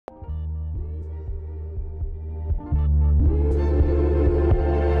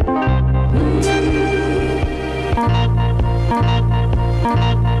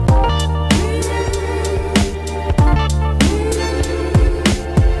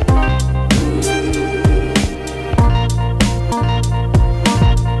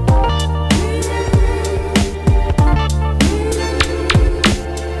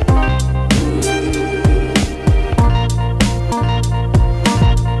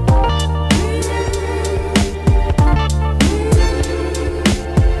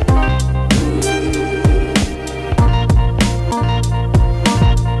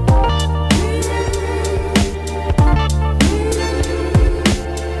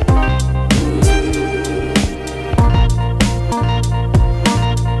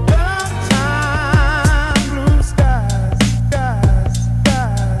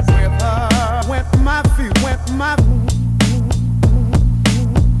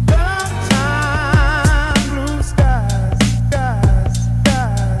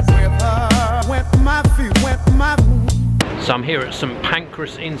I'm here at St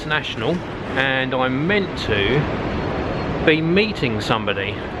Pancras International and I'm meant to be meeting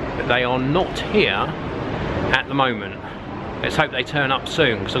somebody, but they are not here at the moment. Let's hope they turn up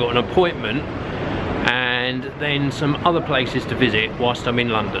soon, because I've got an appointment and then some other places to visit whilst I'm in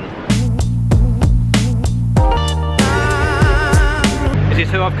London. Is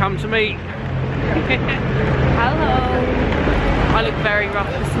this who I've come to meet? Hello. I look very rough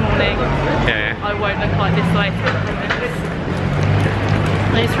this morning. Yeah. I won't look like this later, I promise.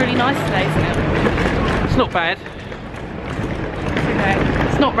 It's really nice today, isn't it? It's not bad. It's okay.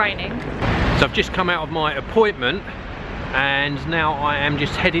 It's not raining. So I've just come out of my appointment and now I am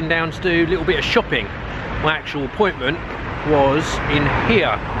just heading down to do a little bit of shopping. My actual appointment was in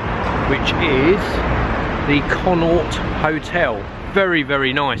here, which is the Connaught Hotel. Very,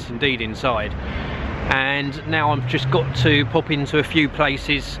 very nice indeed inside. And now I've just got to pop into a few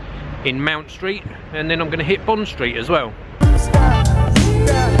places in Mount Street, and then I'm going to hit Bond Street as well.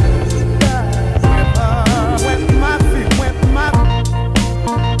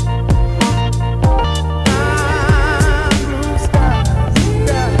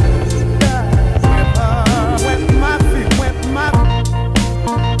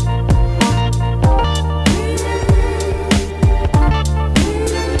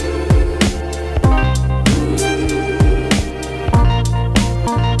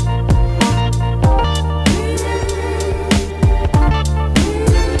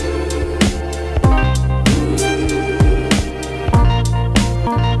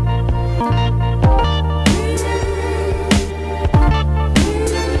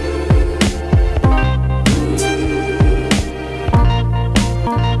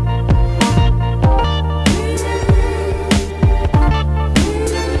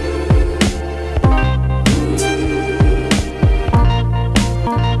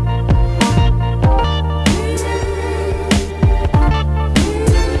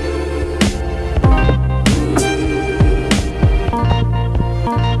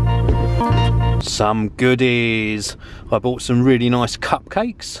 Some goodies. I bought some really nice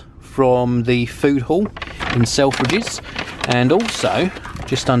cupcakes from the food hall in Selfridges, and also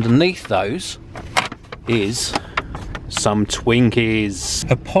just underneath those is some Twinkies.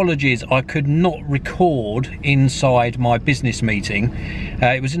 Apologies, I could not record inside my business meeting.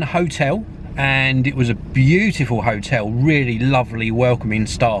 It was in a hotel and it was a beautiful hotel, really lovely welcoming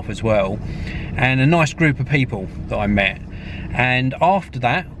staff as well, and a nice group of people that I met. And after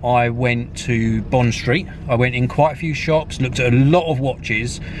that I went to Bond Street. I went in quite a few shops, looked at a lot of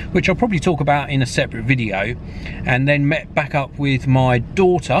watches, which I'll probably talk about in a separate video, and then met back up with my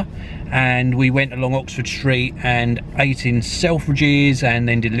daughter and we went along Oxford Street and ate in Selfridges, and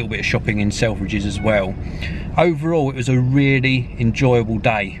then did a little bit of shopping in Selfridges as well. Overall it was a really enjoyable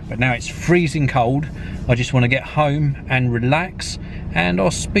day, but now it's freezing cold. I just want to get home and relax, and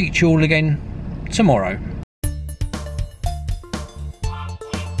I'll speak to you all again tomorrow.